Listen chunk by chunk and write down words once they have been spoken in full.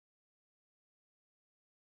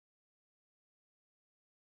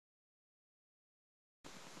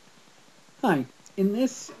Hi, in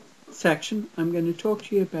this section I'm going to talk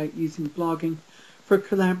to you about using blogging for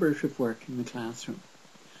collaborative work in the classroom.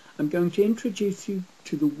 I'm going to introduce you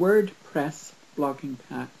to the WordPress blogging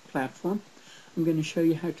platform. I'm going to show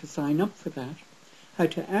you how to sign up for that, how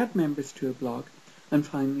to add members to a blog, and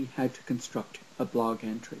finally how to construct a blog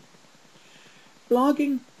entry.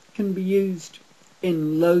 Blogging can be used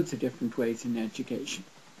in loads of different ways in education.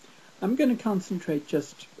 I'm going to concentrate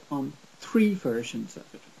just on 3 versions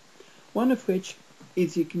of it. One of which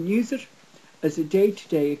is you can use it as a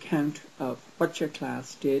day-to-day account of what your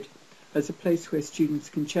class did, as a place where students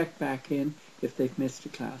can check back in if they've missed a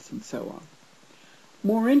class and so on.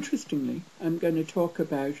 More interestingly, I'm going to talk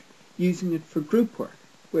about using it for group work,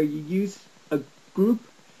 where you use a group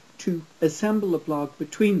to assemble a blog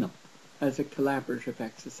between them as a collaborative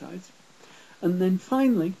exercise. And then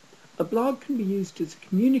finally, a blog can be used as a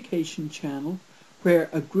communication channel where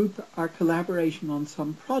a group are collaborating on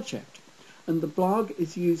some project, and the blog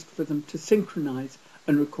is used for them to synchronize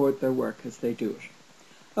and record their work as they do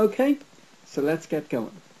it. Okay, so let's get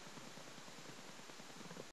going.